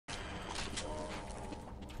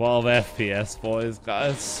12 FPS, boys. God,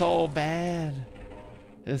 it's so bad.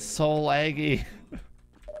 It's so laggy.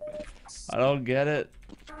 I don't get it.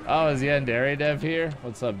 Oh, is Yandere Dev here?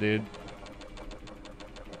 What's up, dude?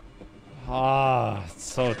 Ah, it's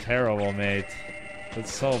so terrible, mate.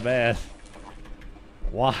 It's so bad.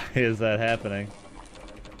 Why is that happening?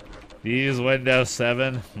 Do you use Windows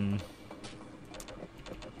 7?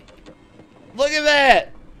 Look at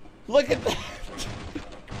that! Look at that!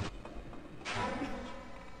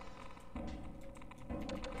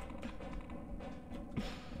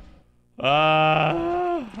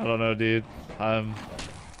 I don't know, dude. I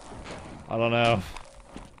don't know.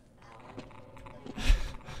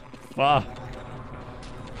 Fuck.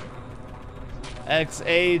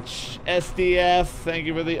 XH SDF, thank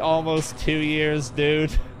you for the almost 2 years,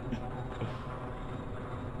 dude.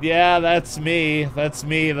 Yeah, that's me. That's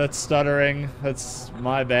me that's stuttering. That's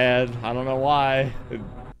my bad. I don't know why.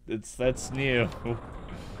 That's new.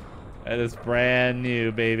 That is brand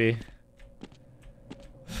new, baby.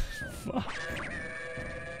 Fuck.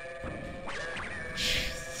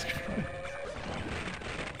 Jesus Christ.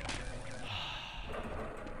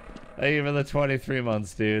 Thank you for the 23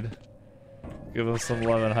 months, dude. Give him some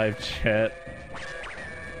lemon hype chat.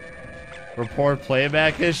 Report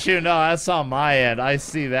playback issue? No, that's on my end. I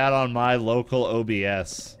see that on my local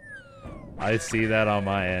OBS. I see that on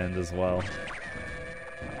my end as well.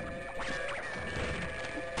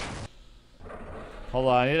 Hold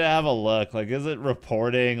on, I need to have a look. Like, is it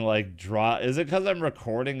reporting, like, is it because I'm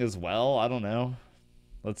recording as well? I don't know.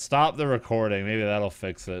 Let's stop the recording. Maybe that'll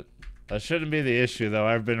fix it. That shouldn't be the issue, though.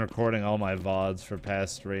 I've been recording all my VODs for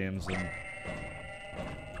past streams, and...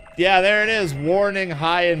 Yeah, there it is. Warning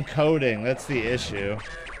high encoding. That's the issue.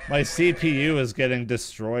 My CPU is getting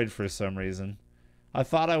destroyed for some reason. I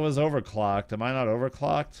thought I was overclocked. Am I not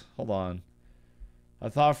overclocked? Hold on. I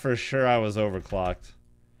thought for sure I was overclocked.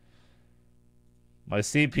 My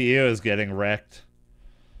CPU is getting wrecked.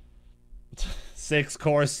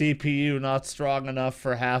 6-core CPU not strong enough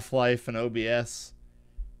for Half-Life and OBS.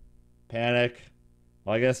 Panic.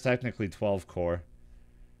 Well, I guess technically 12-core.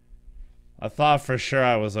 I thought for sure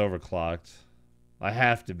I was overclocked. I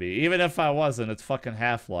have to be. Even if I wasn't, it's fucking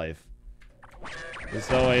Half-Life. There's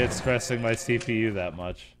no way it's stressing my CPU that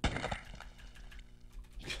much.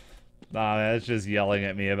 Nah, man, it's just yelling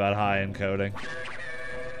at me about high encoding.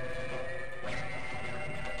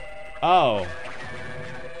 Oh.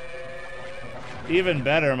 Even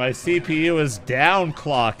better, my CPU is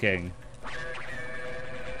downclocking.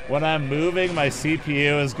 When I'm moving, my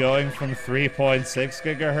CPU is going from 3.6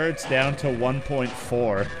 gigahertz down to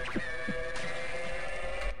 1.4.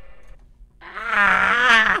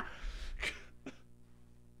 Ah!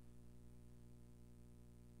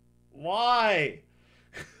 Why?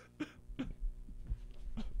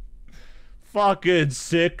 Fucking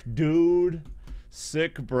sick, dude.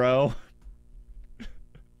 Sick, bro.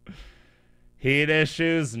 Heat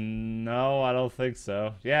issues? No, I don't think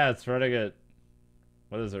so. Yeah, it's running at...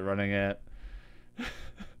 What is it running at?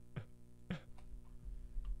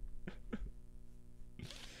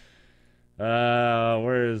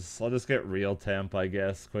 I'll just get real temp, I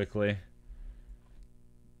guess, quickly.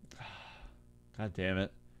 God damn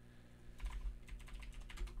it.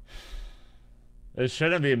 It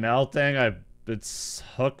shouldn't be melting. It's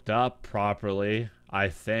hooked up properly, I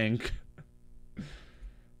think.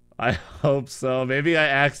 I hope so. Maybe I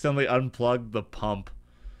accidentally unplugged the pump.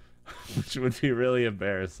 Which would be really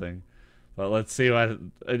embarrassing. But let's see what...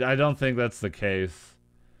 I don't think that's the case.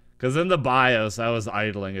 Because in the BIOS, I was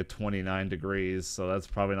idling at 29 degrees, so that's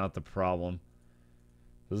probably not the problem.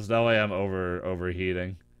 There's no way I'm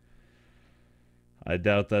overheating. I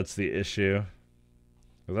doubt that's the issue.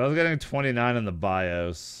 Because I was getting 29 in the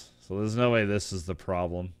BIOS, so there's no way this is the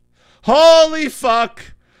problem. Holy fuck!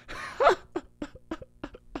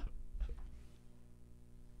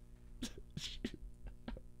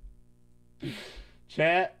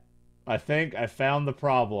 Chat, I think I found the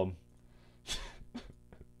problem.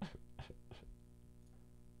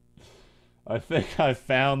 I think I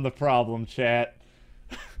found the problem, chat.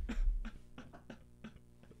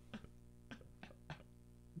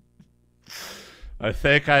 I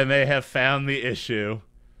think I may have found the issue.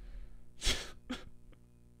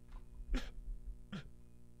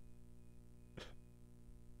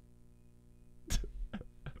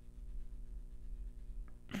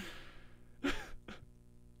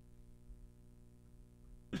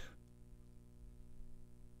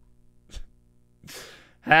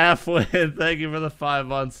 Halfway, thank you for the 5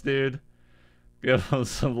 months, dude. Give him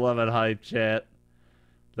some lemon hype, chat.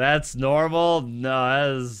 That's normal? No,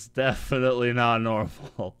 that is definitely not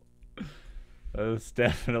normal. That is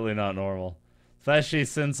definitely not normal. Especially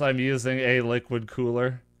since I'm using a liquid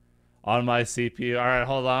cooler on my CPU. Alright,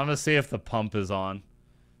 hold on. I'm gonna see if the pump is on.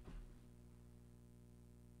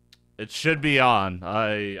 It should be on.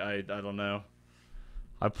 I don't know.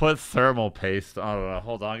 I put thermal paste. I don't know.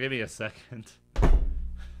 Hold on. Give me a second.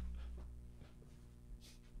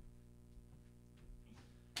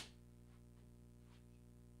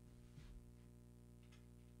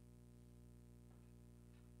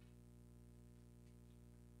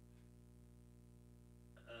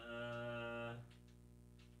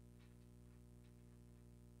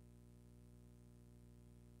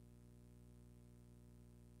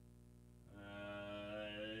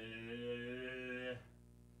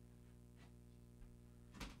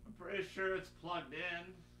 I'm pretty sure it's plugged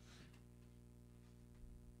in.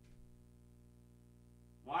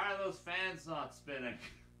 Why are those fans not spinning?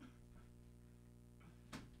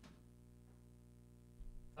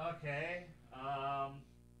 Okay. Uh.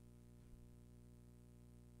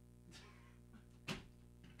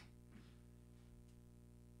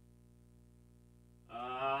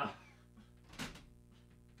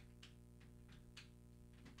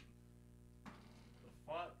 The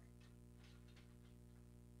fuck?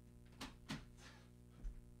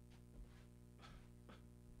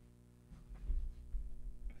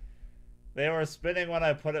 They were spinning when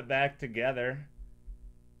I put it back together.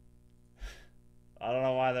 I don't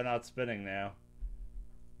know why they're not spinning now.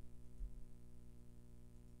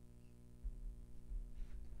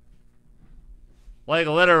 Like,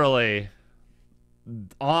 literally,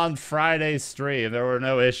 on Friday's stream, there were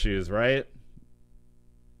no issues, right?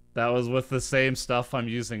 That was with the same stuff I'm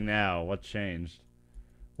using now. What changed?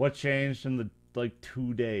 What changed in the, like,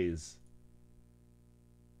 2 days?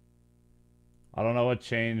 I don't know what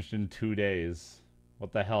changed in 2 days.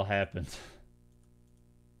 What the hell happened?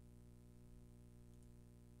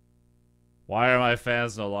 Why are my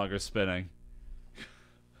fans no longer spinning?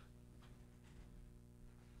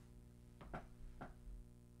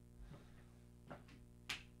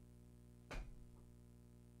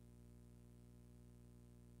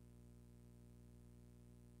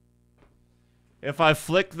 If I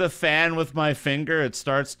flick the fan with my finger, it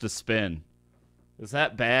starts to spin. Is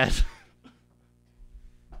that bad?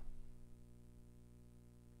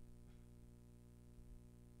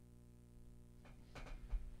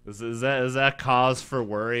 Is that cause for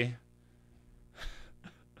worry?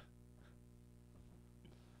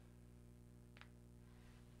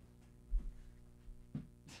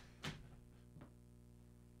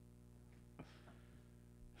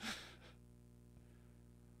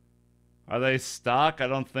 Are they stuck? I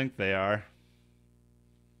don't think they are.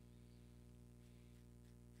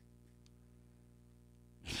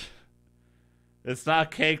 It's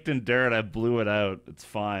not caked in dirt. I blew it out. It's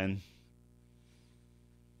fine.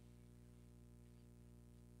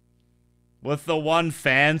 With the one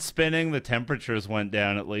fan spinning, the temperatures went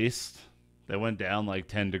down at least. They went down like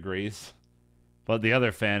 10 degrees. But the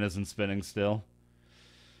other fan isn't spinning still.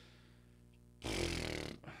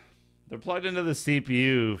 They're plugged into the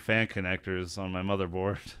CPU fan connectors on my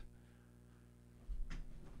motherboard.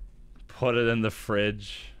 Put it in the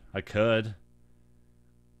fridge. I could.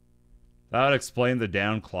 That would explain the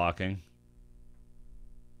downclocking.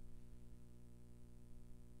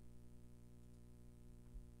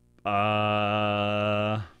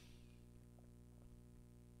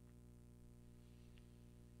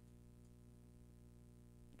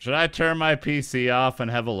 Should I turn my PC off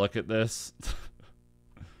and have a look at this?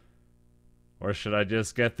 Or should I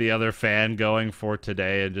just get the other fan going for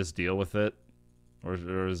today and just deal with it? Or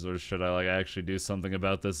should I like actually do something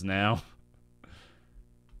about this now?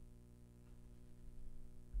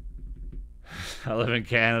 I live in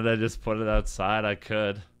Canada, just put it outside. I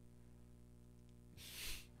could.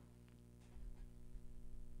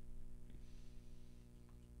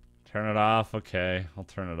 Turn it off? Okay, I'll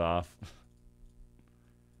turn it off.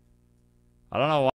 I don't know why.